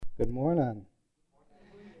Good morning.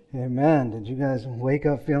 Amen. Did you guys wake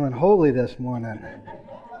up feeling holy this morning?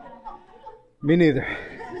 Me neither.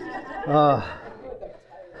 Well,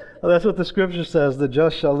 that's what the scripture says. The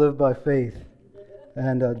just shall live by faith.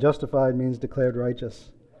 And justified means declared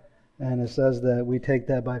righteous. And it says that we take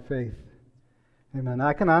that by faith. Amen.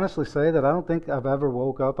 I can honestly say that I don't think I've ever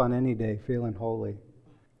woke up on any day feeling holy.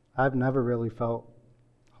 I've never really felt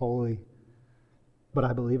holy. But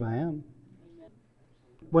I believe I am.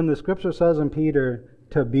 When the scripture says in Peter,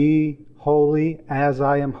 to be holy as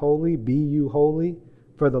I am holy, be you holy,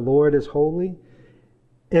 for the Lord is holy,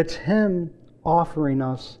 it's Him offering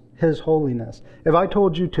us His holiness. If I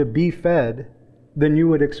told you to be fed, then you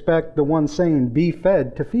would expect the one saying, be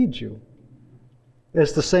fed, to feed you.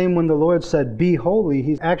 It's the same when the Lord said, be holy.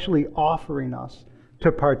 He's actually offering us to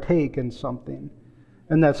partake in something.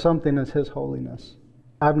 And that something is His holiness.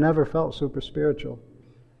 I've never felt super spiritual.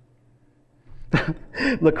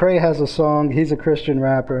 Lecrae has a song. He's a Christian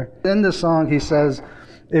rapper. In this song, he says,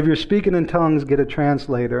 if you're speaking in tongues, get a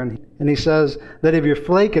translator. And he says that if you're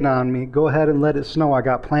flaking on me, go ahead and let it snow. I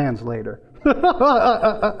got plans later.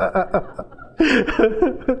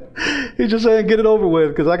 He's just saying, get it over with,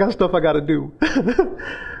 because I got stuff I got to do.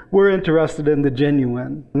 We're interested in the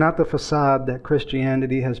genuine, not the facade that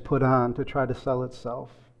Christianity has put on to try to sell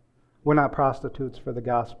itself. We're not prostitutes for the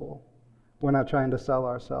gospel. We're not trying to sell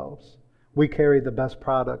ourselves. We carry the best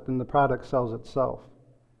product, and the product sells itself.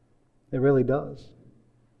 It really does.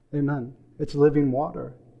 Amen. It's living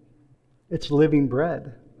water. It's living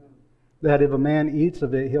bread. That if a man eats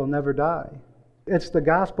of it, he'll never die. It's the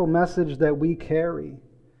gospel message that we carry.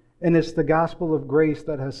 And it's the gospel of grace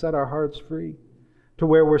that has set our hearts free to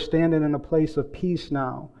where we're standing in a place of peace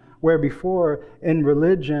now. Where before, in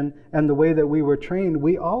religion and the way that we were trained,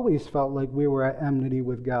 we always felt like we were at enmity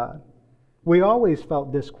with God. We always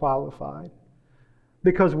felt disqualified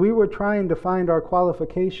because we were trying to find our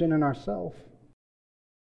qualification in ourselves.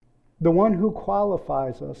 The one who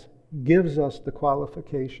qualifies us gives us the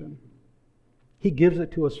qualification. He gives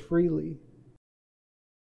it to us freely.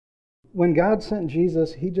 When God sent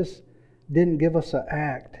Jesus, He just didn't give us an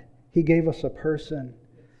act. He gave us a person.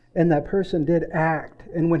 And that person did act.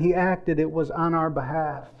 And when He acted, it was on our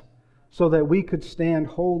behalf so that we could stand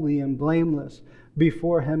holy and blameless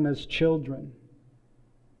before Him as children,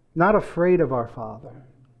 not afraid of our Father,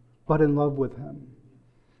 but in love with Him.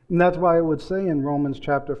 And that's why it would say in Romans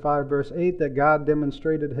chapter 5, verse 8, that God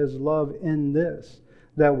demonstrated His love in this,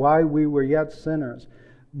 that while we were yet sinners,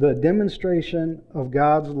 the demonstration of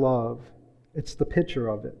God's love, it's the picture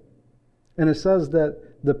of it. And it says that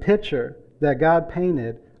the picture that God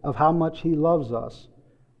painted of how much He loves us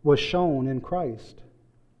was shown in Christ.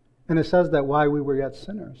 And it says that while we were yet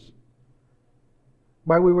sinners,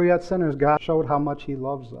 while we were yet sinners, God showed how much He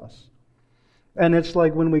loves us. And it's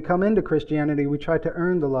like when we come into Christianity, we try to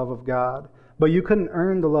earn the love of God. But you couldn't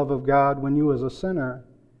earn the love of God when you was a sinner.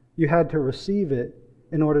 You had to receive it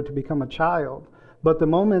in order to become a child. But the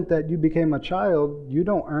moment that you became a child, you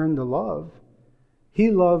don't earn the love. He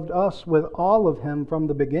loved us with all of Him from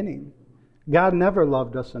the beginning. God never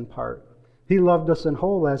loved us in part. He loved us in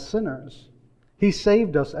whole as sinners. He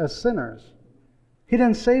saved us as sinners. He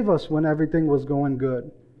didn't save us when everything was going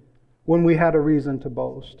good, when we had a reason to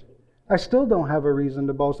boast. I still don't have a reason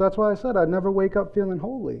to boast. That's why I said I'd never wake up feeling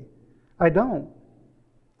holy. I don't.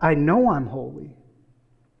 I know I'm holy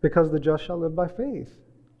because the just shall live by faith.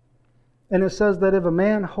 And it says that if a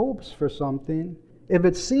man hopes for something, if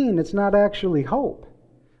it's seen, it's not actually hope.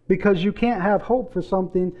 Because you can't have hope for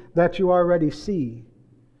something that you already see.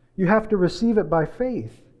 You have to receive it by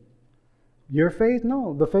faith. Your faith?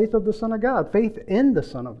 No. The faith of the Son of God. Faith in the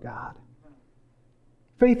Son of God.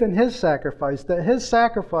 Faith in His sacrifice. That His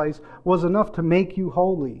sacrifice was enough to make you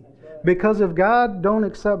holy. Because if God don't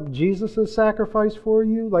accept Jesus' sacrifice for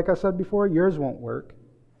you, like I said before, yours won't work.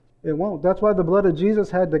 It won't. That's why the blood of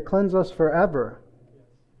Jesus had to cleanse us forever.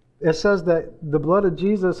 It says that the blood of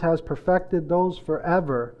Jesus has perfected those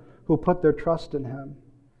forever who put their trust in Him.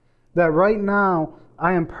 That right now,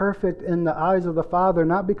 I am perfect in the eyes of the Father,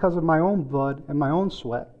 not because of my own blood and my own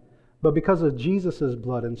sweat, but because of Jesus'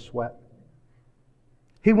 blood and sweat.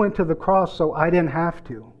 He went to the cross so I didn't have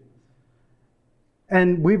to.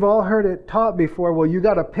 And we've all heard it taught before, well, you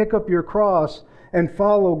got to pick up your cross and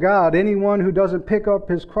follow God. Anyone who doesn't pick up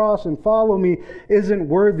his cross and follow me isn't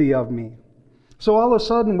worthy of me. So all of a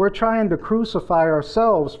sudden, we're trying to crucify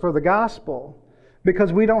ourselves for the gospel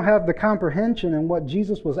because we don't have the comprehension in what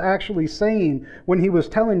Jesus was actually saying when He was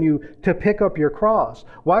telling you to pick up your cross.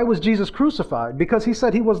 Why was Jesus crucified? Because He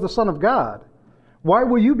said He was the Son of God. Why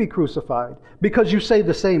will you be crucified? Because you say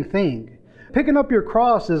the same thing. Picking up your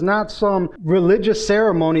cross is not some religious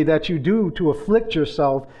ceremony that you do to afflict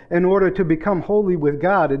yourself in order to become holy with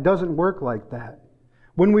God. It doesn't work like that.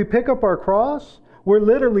 When we pick up our cross, we're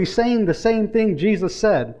literally saying the same thing Jesus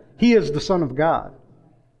said. He is the Son of God.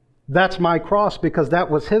 That's my cross because that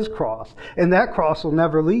was his cross. And that cross will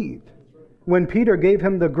never leave. When Peter gave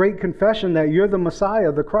him the great confession that you're the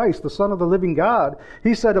Messiah, the Christ, the Son of the living God,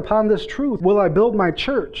 he said, upon this truth will I build my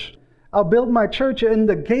church. I'll build my church, and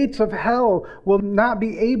the gates of hell will not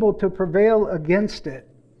be able to prevail against it.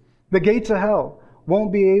 The gates of hell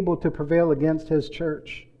won't be able to prevail against his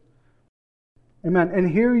church. Amen.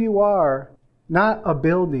 And here you are, not a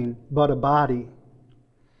building, but a body.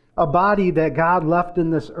 A body that God left in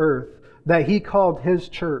this earth, that he called his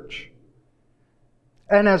church.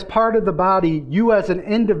 And as part of the body, you as an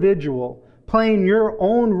individual, playing your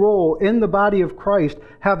own role in the body of Christ,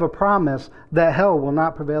 have a promise that hell will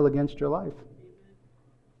not prevail against your life.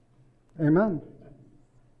 Amen.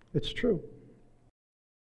 It's true.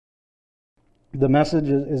 The message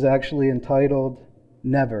is actually entitled,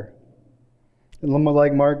 Never. And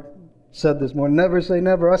like Mark said this morning, never say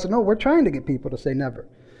never. I said, no, we're trying to get people to say never.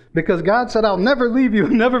 Because God said, I'll never leave you,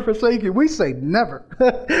 never forsake you. We say never.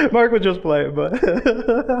 Mark was just playing,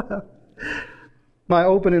 but... My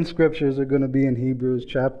opening scriptures are going to be in Hebrews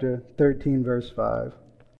chapter 13, verse 5.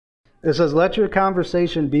 It says, let your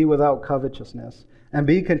conversation be without covetousness, and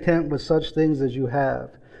be content with such things as you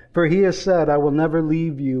have. For he has said, I will never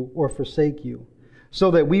leave you or forsake you.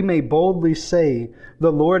 So that we may boldly say,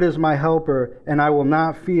 the Lord is my helper, and I will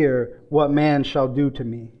not fear what man shall do to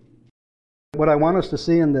me. What I want us to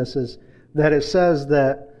see in this is that it says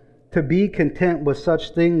that to be content with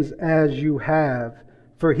such things as you have,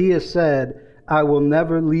 for he has said, I will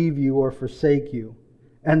never leave you or forsake you.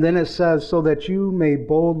 And then it says, so that you may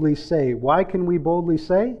boldly say. Why can we boldly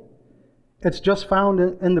say? It's just found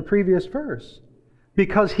in the previous verse.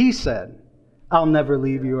 Because he said, I'll never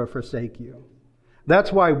leave you or forsake you.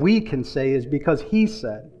 That's why we can say, is because he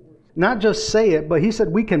said. Not just say it, but he said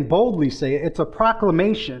we can boldly say it. It's a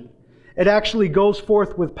proclamation. It actually goes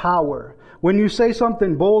forth with power. When you say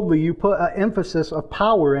something boldly, you put an emphasis of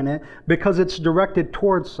power in it because it's directed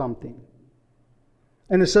towards something.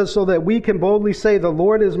 And it says, so that we can boldly say, the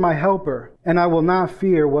Lord is my helper, and I will not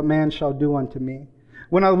fear what man shall do unto me.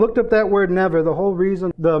 When I looked up that word never, the whole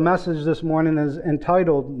reason the message this morning is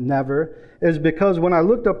entitled Never is because when I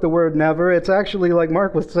looked up the word never, it's actually, like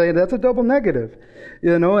Mark was saying, that's a double negative.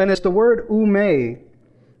 And it's the word ume.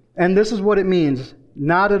 And this is what it means.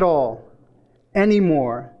 Not at all,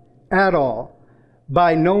 anymore, at all,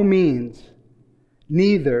 by no means,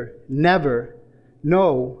 neither, never,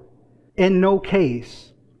 no, in no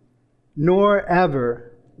case, nor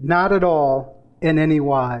ever, not at all, in any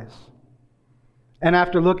wise. And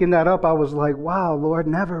after looking that up, I was like, wow, Lord,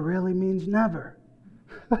 never really means never.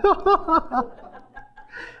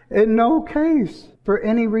 In no case, for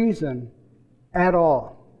any reason, at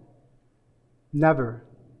all. Never.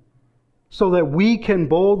 So that we can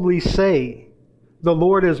boldly say, the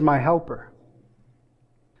Lord is my helper.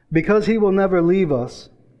 Because he will never leave us,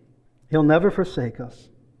 he'll never forsake us.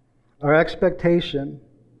 Our expectation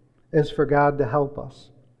is for God to help us.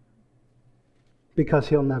 Because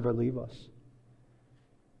he'll never leave us.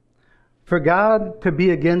 For God to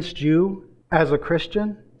be against you as a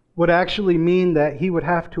Christian would actually mean that he would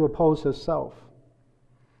have to oppose himself.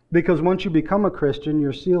 Because once you become a Christian,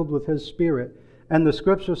 you're sealed with his Spirit. And the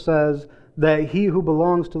scripture says that he who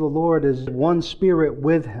belongs to the Lord is one spirit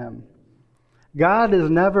with him. God is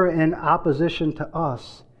never in opposition to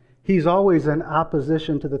us. He's always in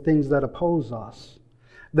opposition to the things that oppose us.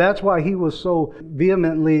 That's why he was so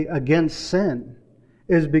vehemently against sin,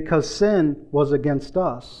 is because sin was against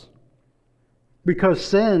us. Because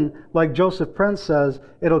sin, like Joseph Prince says,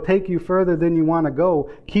 it'll take you further than you want to go,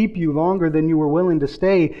 keep you longer than you were willing to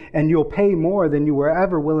stay, and you'll pay more than you were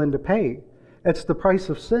ever willing to pay. It's the price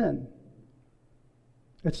of sin.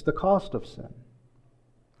 It's the cost of sin.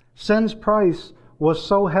 Sin's price was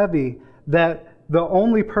so heavy that the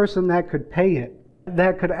only person that could pay it,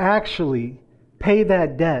 that could actually pay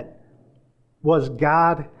that debt, was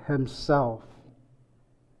God himself.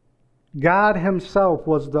 God himself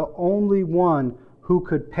was the only one who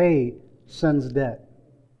could pay sin's debt.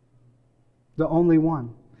 The only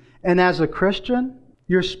one. And as a Christian,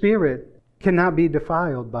 your spirit cannot be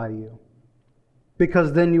defiled by you.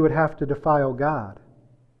 Because then you would have to defile God.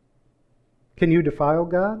 Can you defile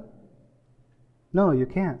God? No, you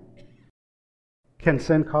can't. Can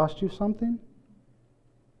sin cost you something?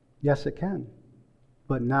 Yes, it can.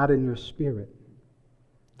 But not in your spirit.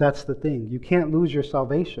 That's the thing. You can't lose your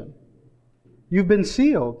salvation. You've been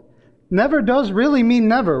sealed. Never does really mean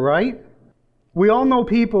never, right? We all know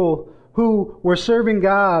people who were serving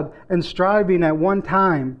God and striving at one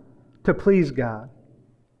time to please God,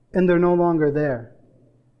 and they're no longer there.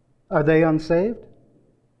 Are they unsaved?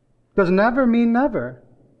 Does never mean never.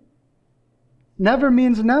 Never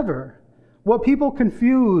means never. What people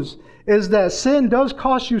confuse is that sin does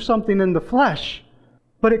cost you something in the flesh,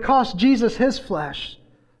 but it cost Jesus his flesh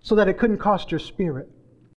so that it couldn't cost your spirit.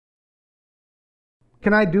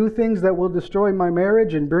 Can I do things that will destroy my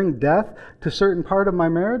marriage and bring death to a certain part of my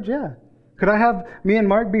marriage? Yeah. Could I have me and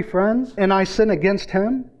Mark be friends and I sin against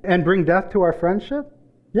him and bring death to our friendship?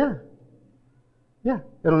 Yeah. Yeah.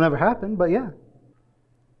 It'll never happen, but yeah.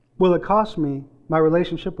 Will it cost me my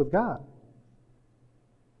relationship with God?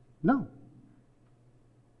 No.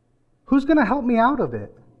 Who's going to help me out of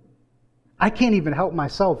it? I can't even help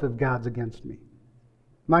myself if God's against me.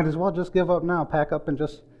 Might as well just give up now, pack up and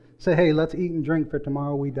just say, hey, let's eat and drink for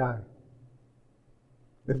tomorrow we die.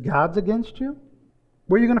 If God's against you,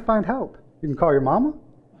 where are you going to find help? You can call your mama?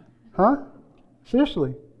 Huh?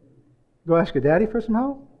 Seriously. Go ask your daddy for some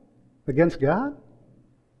help? Against God?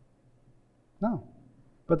 No.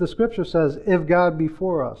 But the scripture says, if God be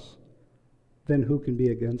for us, then who can be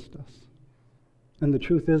against us? And the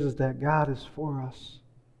truth is that God is for us.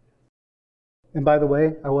 And by the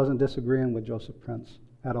way, I wasn't disagreeing with Joseph Prince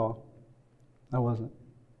at all. I wasn't.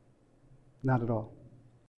 Not at all.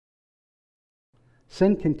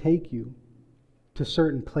 Sin can take you to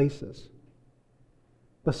certain places,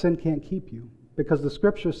 but sin can't keep you, because the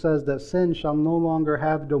scripture says that sin shall no longer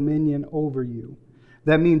have dominion over you.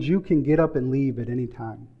 That means you can get up and leave at any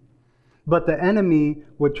time. But the enemy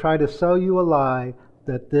would try to sell you a lie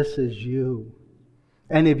that this is you.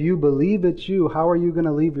 And if you believe it's you, how are you going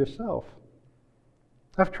to leave yourself?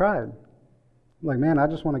 I've tried. I'm like, man, I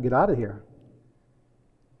just want to get out of here.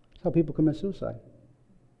 That's how people commit suicide.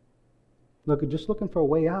 Look, just looking for a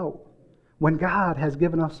way out, when God has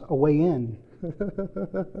given us a way in.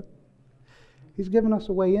 He's given us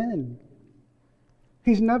a way in.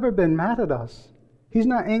 He's never been mad at us. He's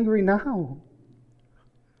not angry now.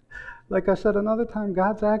 Like I said another time,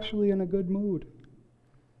 God's actually in a good mood.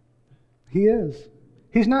 He is.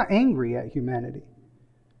 He's not angry at humanity.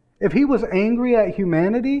 If he was angry at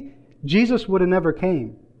humanity, Jesus would have never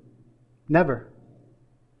came. Never.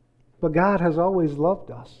 But God has always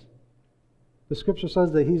loved us. The scripture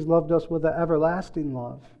says that he's loved us with an everlasting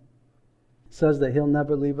love. It says that he'll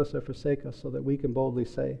never leave us or forsake us, so that we can boldly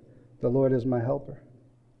say, the Lord is my helper.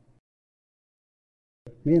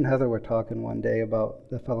 Me and Heather were talking one day about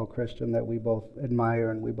the fellow Christian that we both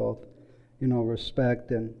admire and we both,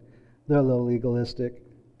 respect, and they're a little legalistic,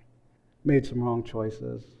 made some wrong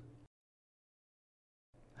choices.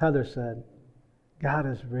 Heather said, God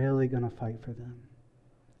is really going to fight for them.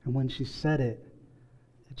 And when she said it,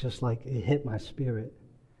 it hit my spirit,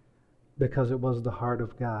 because it was the heart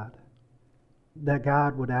of God. That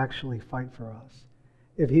God would actually fight for us.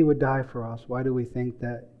 If he would die for us, why do we think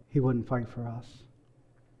that he wouldn't fight for us?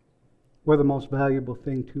 We're the most valuable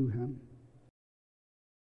thing to him.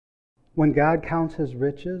 When God counts his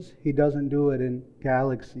riches, he doesn't do it in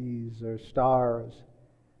galaxies or stars.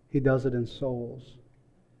 He does it in souls.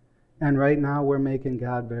 And right now we're making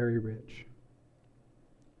God very rich.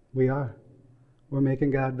 We are. We're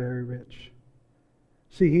making God very rich.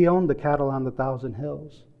 See, he owned the cattle on the 1,000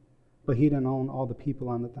 hills, but he didn't own all the people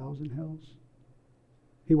on the 1,000 hills.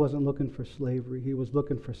 He wasn't looking for slavery. He was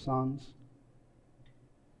looking for sons.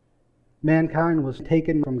 Mankind was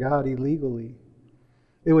taken from God illegally.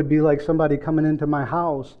 It would be like somebody coming into my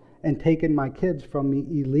house and taking my kids from me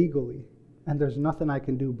illegally. And there's nothing I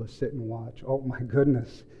can do but sit and watch. Oh my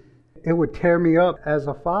goodness. It would tear me up as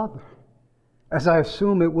a father, as I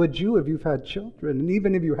assume it would you if you've had children. And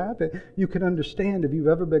even if you haven't, you can understand if you've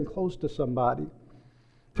ever been close to somebody,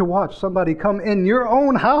 to watch somebody come in your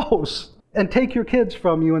own house and take your kids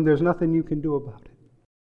from you, and there's nothing you can do about it.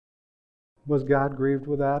 Was God grieved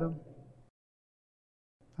with Adam?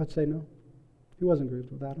 I'd say no. He wasn't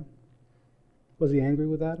grieved with Adam. Was he angry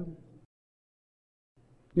with Adam?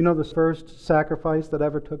 You know the first sacrifice that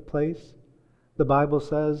ever took place? The Bible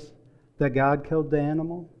says that God killed the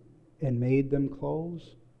animal and made them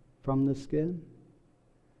clothes from the skin.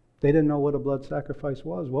 They didn't know what a blood sacrifice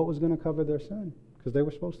was. What was going to cover their sin? Because they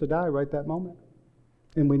were supposed to die right that moment.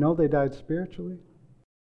 And we know they died spiritually.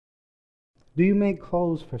 Do you make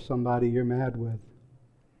clothes for somebody you're mad with?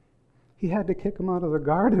 He had to kick him out of the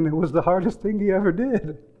garden. It was the hardest thing he ever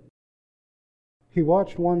did. He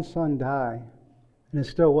watched one son die, and it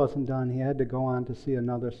still wasn't done. He had to go on to see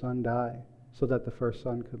another son die so that the first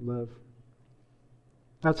son could live.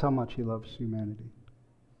 That's how much he loves humanity.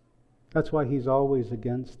 That's why he's always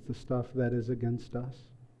against the stuff that is against us.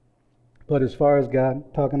 But as far as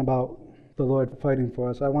God talking about the Lord fighting for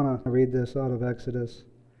us, I want to read this out of Exodus.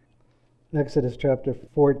 Exodus chapter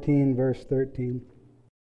 14, verse 13.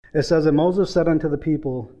 It says, "And Moses said unto the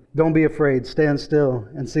people, Don't be afraid, stand still,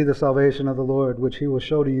 and see the salvation of the Lord, which he will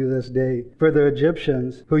show to you this day. For the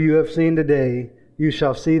Egyptians, who you have seen today, you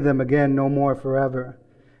shall see them again no more forever."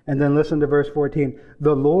 And then listen to verse 14.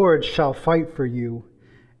 "The Lord shall fight for you,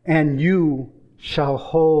 and you shall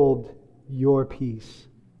hold your peace."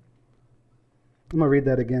 I'm going to read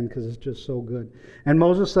that again because it's just so good. "And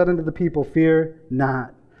Moses said unto the people, Fear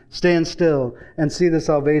not. Stand still and see the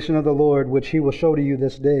salvation of the Lord, which he will show to you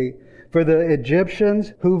this day. For the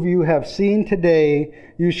Egyptians whom you have seen today,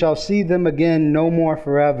 you shall see them again no more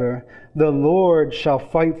forever. The Lord shall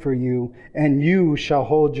fight for you, and you shall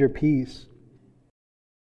hold your peace."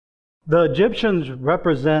 The Egyptians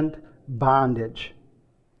represent bondage.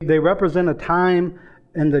 They represent a time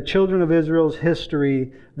in the children of Israel's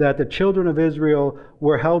history that the children of Israel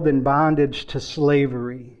were held in bondage to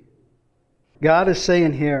slavery. God is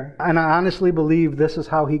saying here, and I honestly believe this is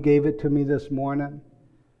how he gave it to me this morning.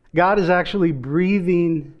 God is actually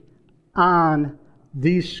breathing on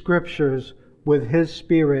these scriptures with his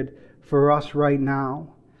Spirit for us right now.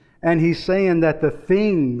 And he's saying that the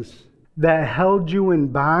things that held you in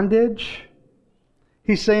bondage,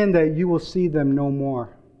 he's saying that you will see them no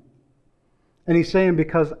more. And he's saying,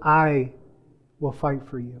 because I will fight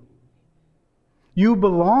for you. You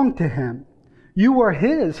belong to him. You are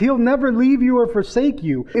his. He'll never leave you or forsake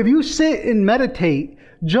you. If you sit and meditate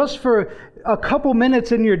just for a couple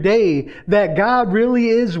minutes in your day that God really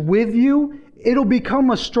is with you, it'll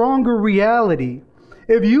become a stronger reality.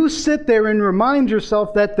 If you sit there and remind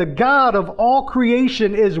yourself that the God of all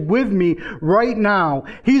creation is with me right now,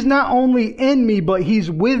 he's not only in me, but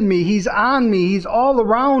he's with me, he's on me, he's all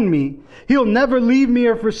around me. He'll never leave me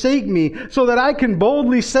or forsake me, so that I can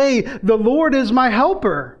boldly say, the Lord is my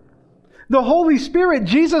helper. The Holy Spirit,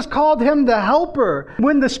 Jesus called him the helper.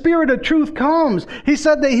 When the Spirit of truth comes, he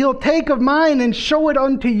said that he'll take of mine and show it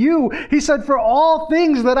unto you. He said, for all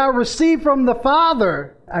things that I receive from the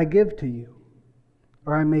Father, I give to you,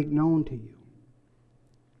 or I make known to you.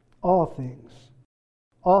 All things.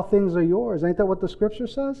 All things are yours. Ain't that what the scripture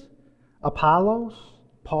says? Apollos,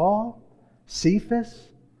 Paul, Cephas,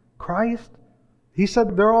 Christ. He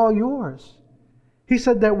said they're all yours. He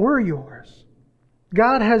said that we're yours.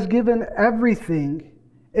 God has given everything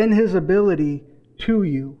in his ability to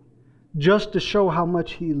you just to show how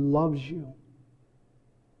much he loves you.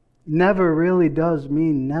 Never really does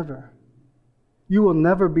mean never. You will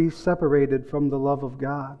never be separated from the love of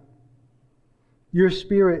God. Your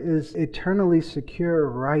spirit is eternally secure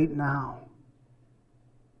right now.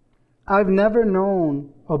 I've never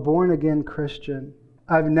known a born-again Christian.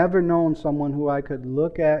 I've never known someone who I could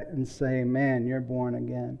look at and say, man, you're born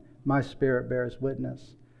again. My spirit bears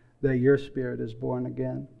witness that your spirit is born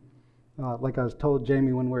again. Like I was told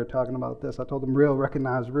Jamie when we were talking about this, I told him real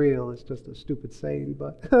recognize real. It's just a stupid saying,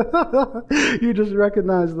 but you just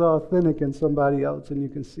recognize the authentic in somebody else and you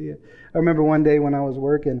can see it. I remember one day when I was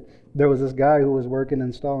working, there was this guy who was working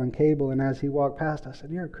installing cable, and as he walked past, I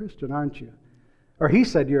said, you're a Christian, aren't you? Or he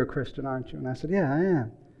said, you're a Christian, aren't you? And I said, yeah, I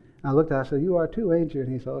am. And I looked at him, I said, you are too, ain't you?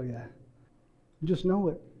 And he said, oh yeah. You just know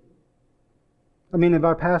it. I mean, if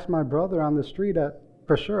I passed my brother on the street,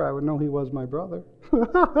 for sure I would know he was my brother.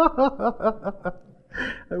 I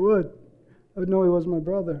would know he was my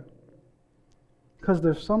brother. Because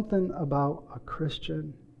there's something about a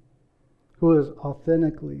Christian who is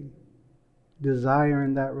authentically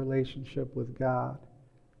desiring that relationship with God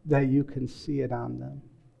that you can see it on them.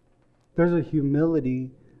 There's a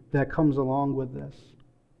humility that comes along with this.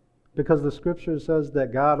 Because the scripture says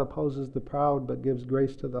that God opposes the proud but gives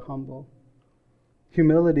grace to the humble.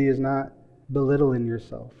 Humility is not belittling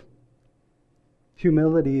yourself.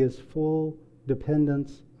 Humility is full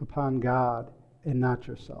dependence upon God and not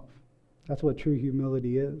yourself. That's what true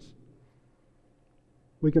humility is.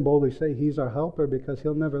 We can boldly say he's our helper because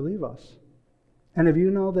he'll never leave us. And if you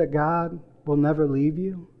know that God will never leave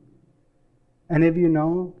you, and if you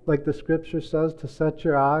know, like the scripture says, to set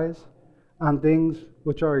your eyes on things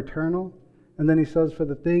which are eternal, and then he says, for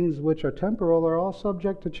the things which are temporal are all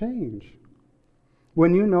subject to change.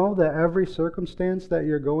 When you know that every circumstance that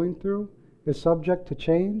you're going through is subject to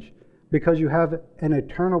change because you have an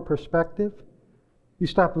eternal perspective, you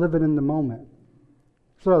stop living in the moment.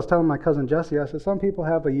 So I was telling my cousin Jesse, I said, some people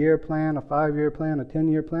have a year plan, a 5-year plan, a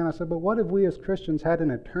 10-year plan. I said, but what if we as Christians had an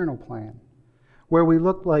eternal plan where we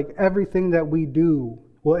look like everything that we do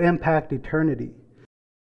will impact eternity?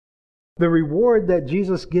 The reward that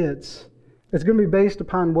Jesus gets is going to be based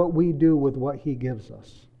upon what we do with what he gives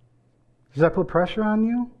us. Does that put pressure on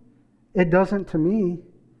you? It doesn't to me.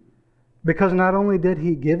 Because not only did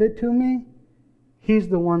He give it to me, He's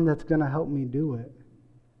the one that's going to help me do it.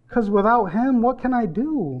 Because without Him, what can I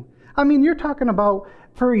do? I mean, you're talking about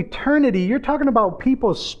for eternity. You're talking about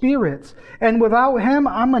people's spirits. And without Him,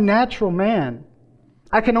 I'm a natural man.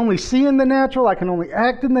 I can only see in the natural. I can only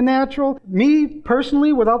act in the natural. Me,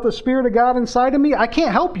 personally, without the Spirit of God inside of me, I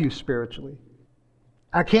can't help you spiritually.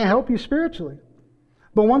 I can't help you spiritually.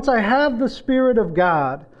 But once I have the Spirit of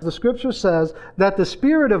God, the Scripture says that the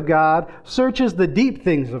Spirit of God searches the deep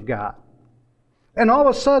things of God. And all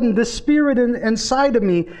of a sudden, the Spirit inside of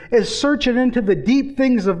me is searching into the deep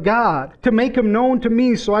things of God to make Him known to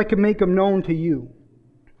me so I can make Him known to you.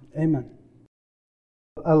 Amen.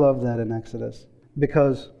 I love that in Exodus.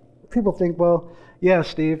 Because people think, well, yeah,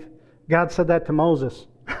 Steve, God said that to Moses.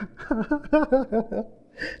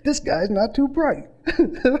 This guy's not too bright.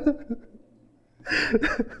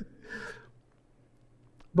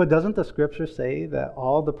 But doesn't the Scripture say that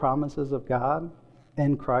all the promises of God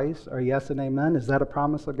in Christ are yes and amen? Is that a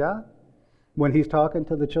promise of God? When He's talking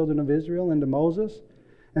to the children of Israel and to Moses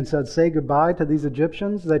and said, say goodbye to these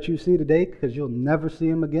Egyptians that you see today because you'll never see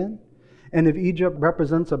them again. And if Egypt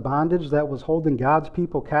represents a bondage that was holding God's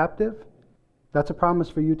people captive, that's a promise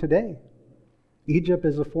for you today. Egypt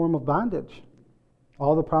is a form of bondage.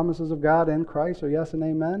 All the promises of God in Christ are yes and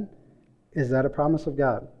amen. Is that a promise of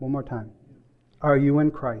God? One more time. Are you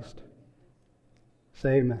in Christ?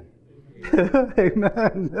 Say amen.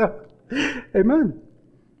 Amen. Amen.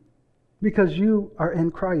 Because you are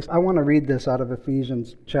in Christ. I want to read this out of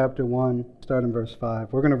Ephesians chapter 1, starting verse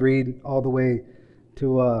 5. We're going to read all the way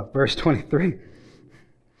to verse 23.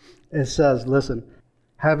 It says, listen,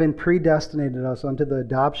 having predestinated us unto the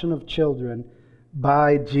adoption of children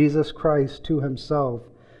by Jesus Christ to Himself,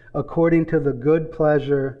 according to the good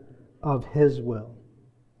pleasure of His will,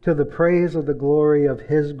 to the praise of the glory of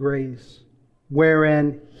His grace,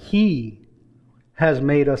 wherein He has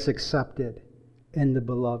made us accepted in the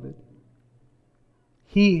Beloved.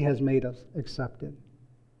 He has made us accepted.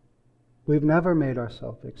 We've never made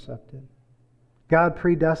ourselves accepted. God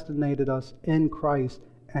predestinated us in Christ,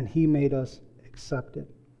 and He made us accepted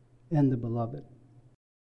in the Beloved.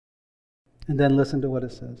 And then listen to what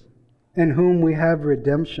it says. In whom we have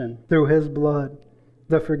redemption through His blood,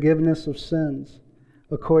 the forgiveness of sins,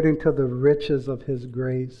 according to the riches of His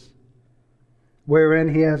grace,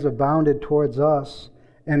 wherein He has abounded towards us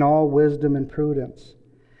in all wisdom and prudence,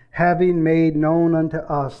 having made known unto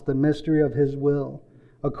us the mystery of His will,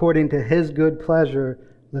 according to His good pleasure,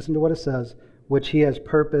 listen to what it says, which He has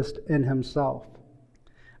purposed in Himself,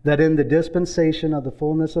 that in the dispensation of the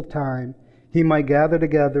fullness of time He might gather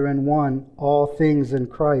together in one all things in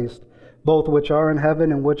Christ, both which are in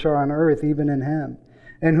heaven and which are on earth, even in Him,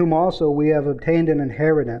 in whom also we have obtained an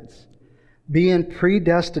inheritance, being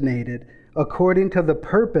predestinated according to the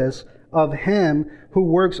purpose of Him who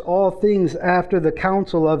works all things after the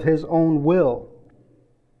counsel of His own will.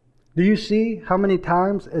 Do you see how many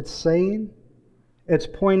times it's saying, it's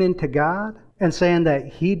pointing to God and saying that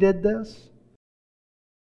He did this?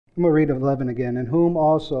 I'm going to read 11 again. In whom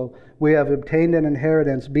also we have obtained an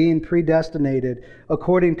inheritance, being predestinated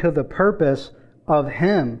according to the purpose of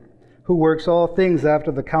Him who works all things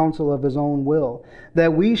after the counsel of His own will,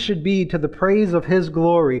 that we should be to the praise of His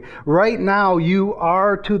glory. Right now you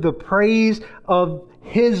are to the praise of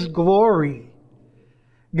His glory.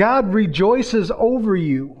 God rejoices over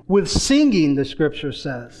you with singing, the Scripture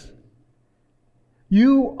says.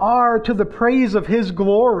 You are to the praise of His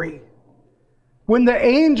glory. When the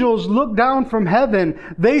angels look down from heaven,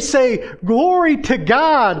 they say, glory to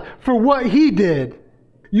God for what He did.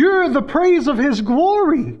 You're the praise of His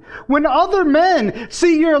glory. When other men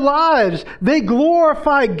see your lives, they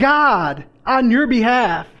glorify God on your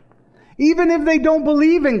behalf, even if they don't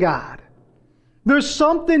believe in God. There's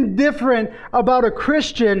something different about a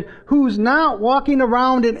Christian who's not walking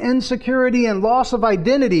around in insecurity and loss of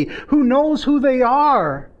identity, who knows who they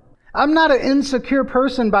are. I'm not an insecure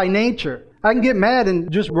person by nature. I can get mad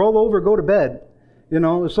and just roll over, go to bed. You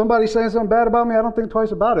know, if somebody's saying something bad about me, I don't think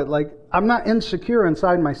twice about it. Like, I'm not insecure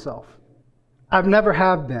inside myself. I've never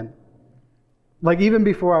have been. Like, even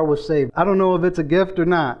before I was saved. I don't know if it's a gift or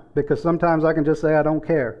not, because sometimes I can just say I don't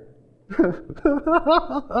care.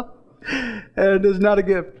 And it's not a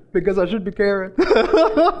gift, because I should be caring.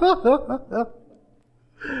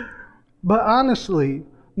 But honestly,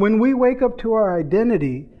 when we wake up to our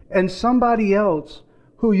identity and somebody else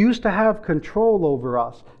who used to have control over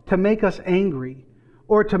us to make us angry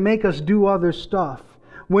or to make us do other stuff,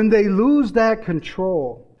 when they lose that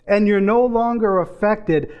control and you're no longer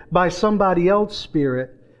affected by somebody else's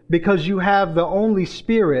spirit because you have the only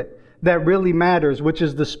spirit that really matters, which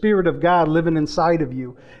is the Spirit of God living inside of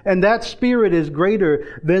you. And that Spirit is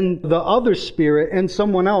greater than the other spirit and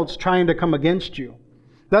someone else trying to come against you.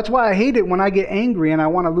 That's why I hate it when I get angry and I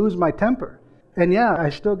want to lose my temper. And yeah, I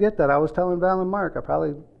still get that. I was telling Val and Mark, I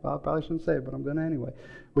probably shouldn't say it, but I'm going to anyway.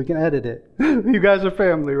 We can edit it. You guys are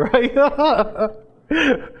family, right?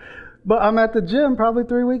 But I'm at the gym probably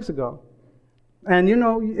 3 weeks ago. And you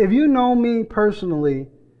know, if you know me personally,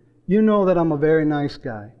 you know that I'm a very nice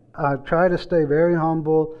guy. I try to stay very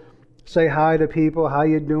humble, say hi to people, how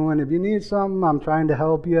you doing? If you need something, I'm trying to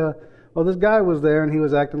help you. Well, this guy was there and he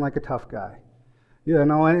was acting like a tough guy. You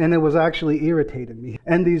know, and it was actually irritating me.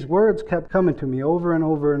 And these words kept coming to me over and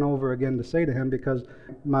over and over again to say to him because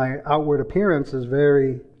my outward appearance is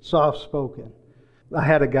very soft-spoken. I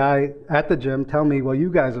had a guy at the gym tell me, well,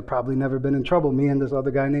 you guys have probably never been in trouble, me and this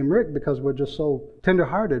other guy named Rick, because we're just so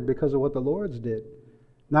tender-hearted because of what the Lord's did,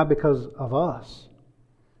 not because of us.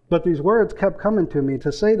 But these words kept coming to me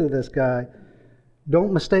to say to this guy,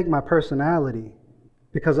 don't mistake my personality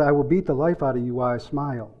because I will beat the life out of you while I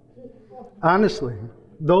smile. Honestly,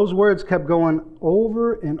 those words kept going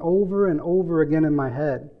over and over and over again in my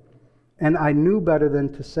head. And I knew better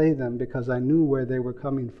than to say them because I knew where they were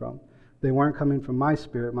coming from. They weren't coming from my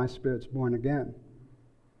spirit. My spirit's born again.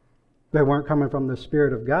 They weren't coming from the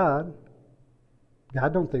Spirit of God.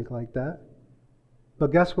 God don't think like that.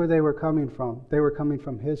 But guess where they were coming from? They were coming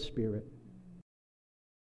from His Spirit.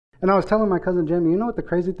 And I was telling my cousin Jamie, you know what the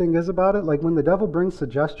crazy thing is about it? Like when the devil brings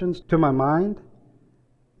suggestions to my mind,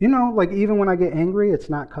 you know, like even when I get angry, it's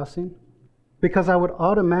not cussing. Because I would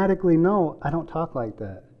automatically know I don't talk like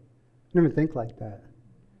that. I don't even think like that.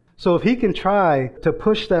 So if he can try to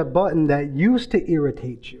push that button that used to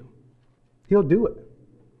irritate you, he'll do it.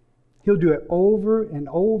 He'll do it over and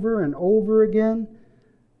over and over again.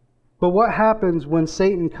 But what happens when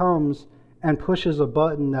Satan comes and pushes a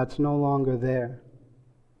button that's no longer there?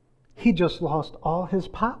 He just lost all his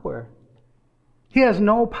power. He has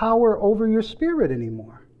no power over your spirit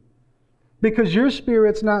anymore. Because your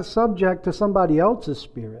spirit's not subject to somebody else's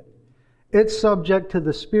spirit. It's subject to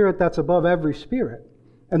the Spirit that's above every spirit.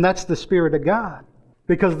 And that's the Spirit of God.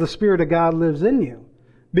 Because the Spirit of God lives in you.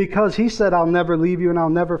 Because He said, I'll never leave you and I'll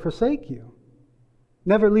never forsake you.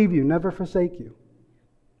 Never leave you, never forsake you.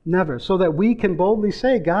 Never. So that we can boldly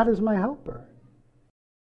say, God is my helper.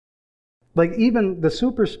 Like even the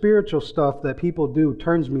super spiritual stuff that people do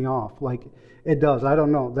turns me off. Like it does. I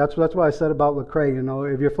don't know. That's why I said about Lecrae, you know,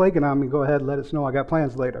 if you're flaking on me, go ahead, let us know. I got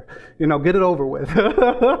plans later. You know, get it over with.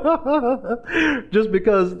 Just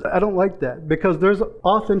because I don't like that. Because there's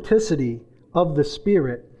authenticity of the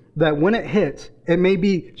Spirit that when it hits, it may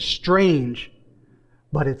be strange,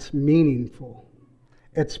 but it's meaningful.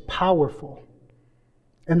 It's powerful.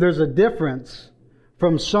 And there's a difference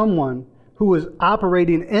from someone who is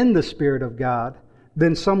operating in the Spirit of God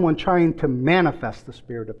than someone trying to manifest the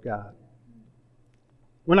Spirit of God.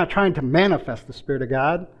 We're not trying to manifest the Spirit of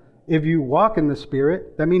God. If you walk in the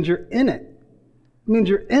Spirit, that means you're in it. It means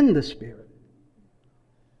you're in the Spirit.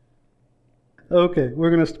 Okay,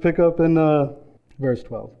 we're going to pick up in verse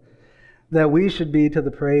 12. That we should be to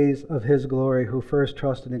the praise of His glory who first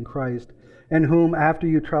trusted in Christ, and whom after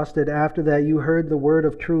you trusted, after that you heard the word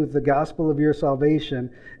of truth, the gospel of your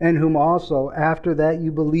salvation, and whom also after that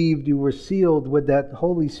you believed, you were sealed with that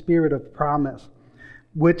Holy Spirit of promise,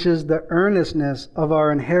 which is the earnestness of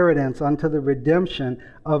our inheritance unto the redemption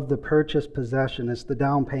of the purchased possession. It's the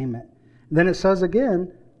down payment. Then it says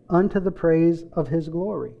again, unto the praise of His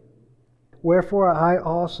glory. Wherefore I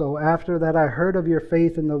also, after that I heard of your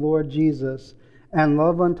faith in the Lord Jesus, and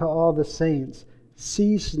love unto all the saints,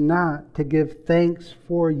 cease not to give thanks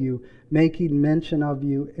for you, making mention of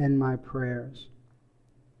you in my prayers.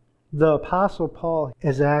 The Apostle Paul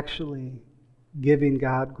is actually giving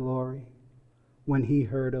God glory when he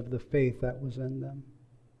heard of the faith that was in them.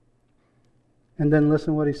 And then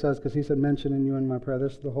listen what he says, because he said, mentioning you in my prayer.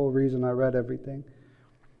 This is the whole reason I read everything.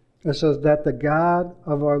 It says, that the God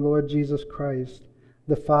of our Lord Jesus Christ,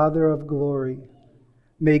 the Father of glory,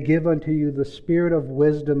 may give unto you the spirit of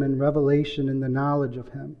wisdom and revelation in the knowledge of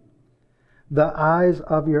Him, the eyes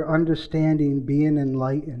of your understanding being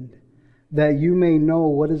enlightened, that you may know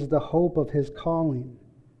what is the hope of His calling,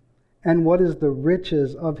 and what is the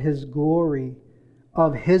riches of His glory,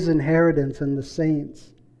 of His inheritance in the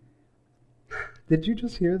saints. Did you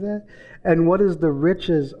just hear that? And what is the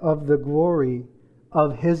riches of the glory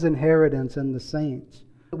of His inheritance in the saints?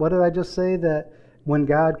 What did I just say? That when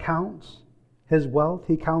God counts His wealth,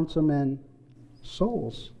 He counts them in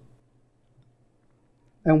souls.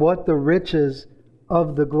 And what the riches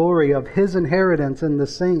of the glory of His inheritance in the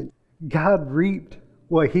saints. God reaped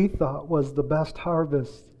what He thought was the best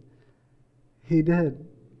harvest He did.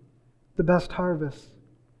 The best harvest.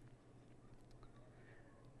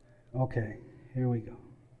 Okay, here we go.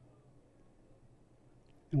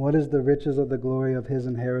 And what is the riches of the glory of his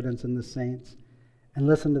inheritance in the saints? And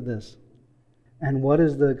listen to this. And what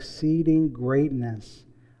is the exceeding greatness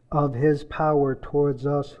of his power towards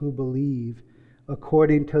us who believe,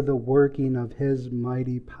 according to the working of his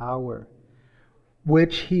mighty power,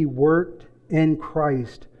 which he worked in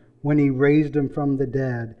Christ when he raised him from the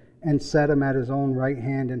dead and set him at his own right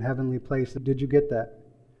hand in heavenly places. Did you get that?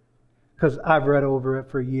 Because I've read over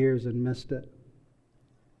it for years and missed it.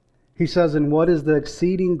 He says, and what is the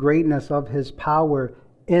exceeding greatness of his power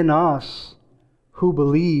in us who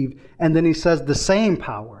believe? And then he says the same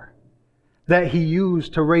power that he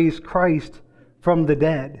used to raise Christ from the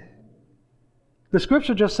dead. The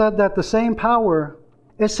scripture just said that the same power,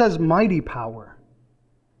 it says mighty power.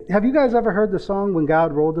 Have you guys ever heard the song when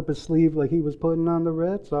God rolled up his sleeve like he was putting on the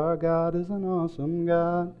Ritz? Our God is an awesome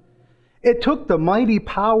God. It took the mighty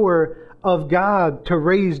power of God to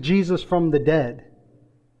raise Jesus from the dead.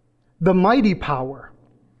 The mighty power.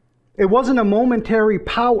 It wasn't a momentary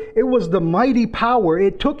power. It was the mighty power.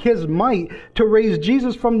 It took his might to raise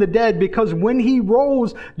Jesus from the dead, because when he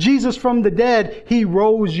rose Jesus from the dead, he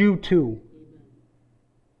rose you too.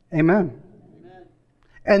 Amen. Amen.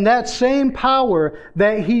 And that same power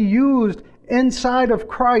that he used inside of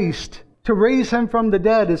Christ to raise him from the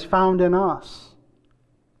dead is found in us.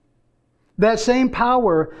 That same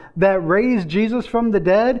power that raised Jesus from the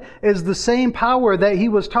dead is the same power that he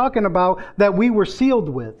was talking about that we were sealed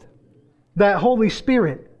with. That Holy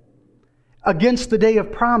Spirit against the day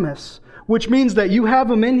of promise. Which means that you have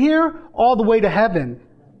him in here all the way to heaven.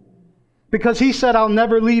 Because he said, I'll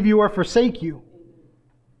never leave you or forsake you.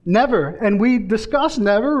 Never. And we discussed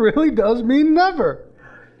never really does mean never.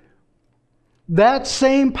 That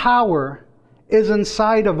same power is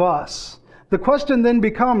inside of us. The question then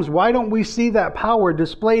becomes, why don't we see that power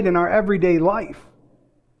displayed in our everyday life?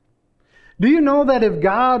 Do you know that if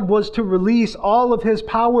God was to release all of his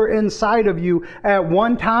power inside of you at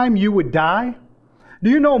one time, you would die? Do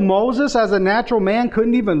you know Moses, as a natural man,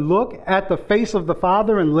 couldn't even look at the face of the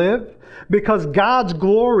Father and live? Because God's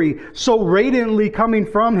glory, so radiantly coming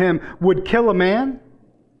from him, would kill a man?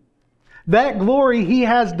 That glory he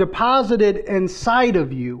has deposited inside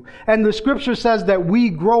of you. And the scripture says that we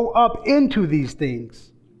grow up into these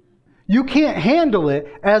things. You can't handle it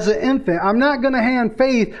as an infant. I'm not going to hand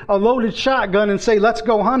Faith a loaded shotgun and say, let's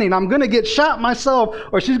go hunting. I'm going to get shot myself,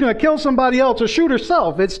 or she's going to kill somebody else or shoot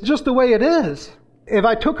herself. It's just the way it is. If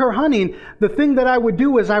I took her hunting, the thing that I would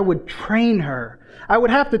do is I would train her. I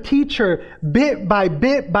would have to teach her bit by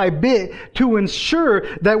bit by bit to ensure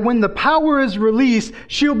that when the power is released,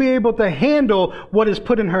 she'll be able to handle what is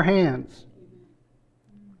put in her hands.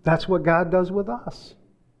 That's what God does with us.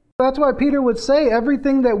 That's why Peter would say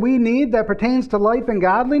everything that we need that pertains to life and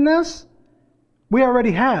godliness, we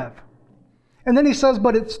already have. And then he says,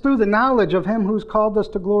 but it's through the knowledge of him who's called us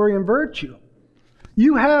to glory and virtue.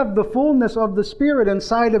 You have the fullness of the Spirit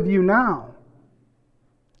inside of you now.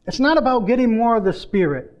 It's not about getting more of the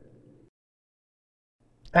Spirit.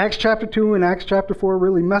 Acts chapter 2 and Acts chapter 4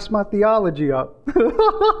 really messed my theology up.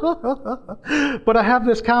 But I have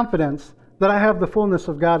this confidence that I have the fullness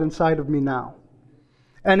of God inside of me now.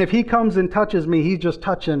 And if he comes and touches me, he's just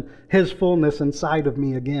touching his fullness inside of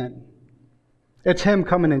me again. It's him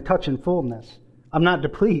coming and touching fullness. I'm not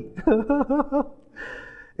deplete.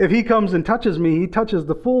 If he comes and touches me, he touches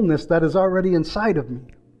the fullness that is already inside of me,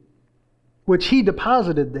 which he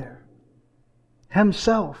deposited there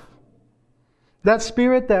himself. That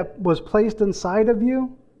Spirit that was placed inside of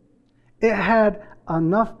you, it had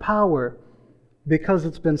enough power, because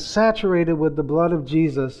it's been saturated with the blood of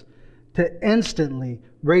Jesus, to instantly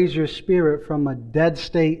raise your spirit from a dead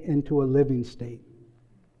state into a living state.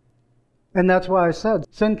 And that's why I said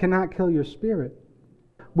sin cannot kill your spirit.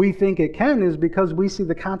 We think it can is because we see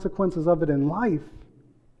the consequences of it in life.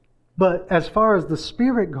 But as far as the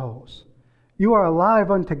Spirit goes, you are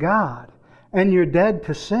alive unto God and you're dead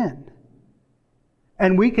to sin.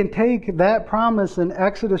 And we can take that promise in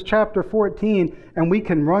Exodus chapter 14 and we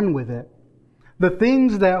can run with it. The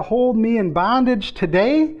things that hold me in bondage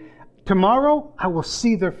today, tomorrow, I will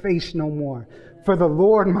see their face no more. For the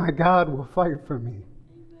Lord my God will fight for me.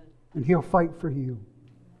 And he'll fight for you.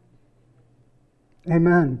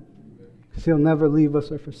 Amen. Because he'll never leave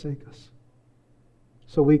us or forsake us.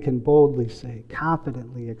 So we can boldly say,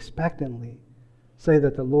 confidently, expectantly, say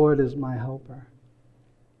that the Lord is my helper.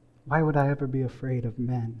 Why would I ever be afraid of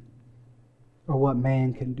men? Or what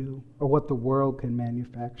man can do? Or what the world can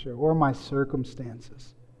manufacture? Or my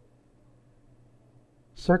circumstances?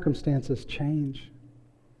 Circumstances change.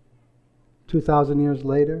 2,000 years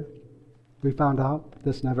later, we found out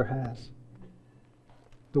this never has.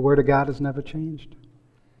 The Word of God has never changed.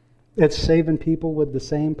 It's saving people with the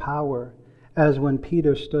same power as when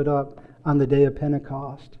Peter stood up on the day of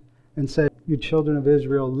Pentecost and said, "You children of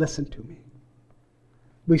Israel, listen to me."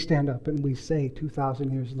 We stand up and we say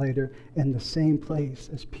 2,000 years later in the same place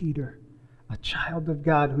as Peter, a child of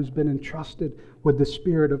God who's been entrusted with the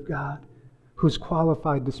Spirit of God, who's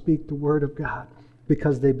qualified to speak the Word of God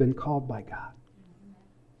because they've been called by God.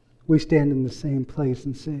 We stand in the same place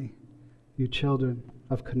and say, "You children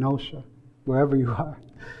of Kenosha, wherever you are,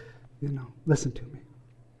 listen to me."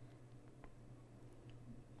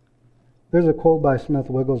 There's a quote by Smith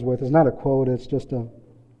Wigglesworth. It's not a quote, it's just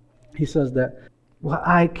he says that, "What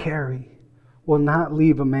I carry will not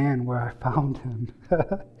leave a man where I found him."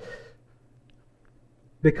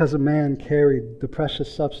 Because a man carried the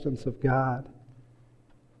precious substance of God,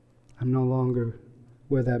 I'm no longer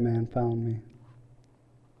where that man found me.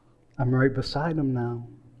 I'm right beside him now.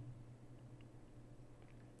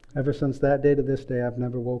 Ever since that day to this day, I've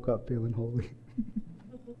never woke up feeling holy.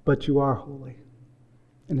 But you are holy.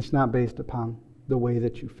 And it's not based upon the way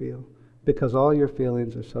that you feel, because all your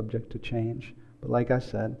feelings are subject to change. But like I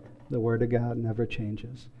said, the Word of God never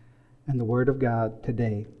changes. And the Word of God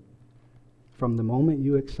today, from the moment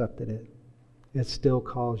you accepted it, it still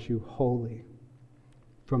calls you holy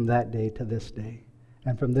from that day to this day.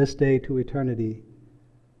 And from this day to eternity.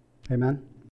 Amen?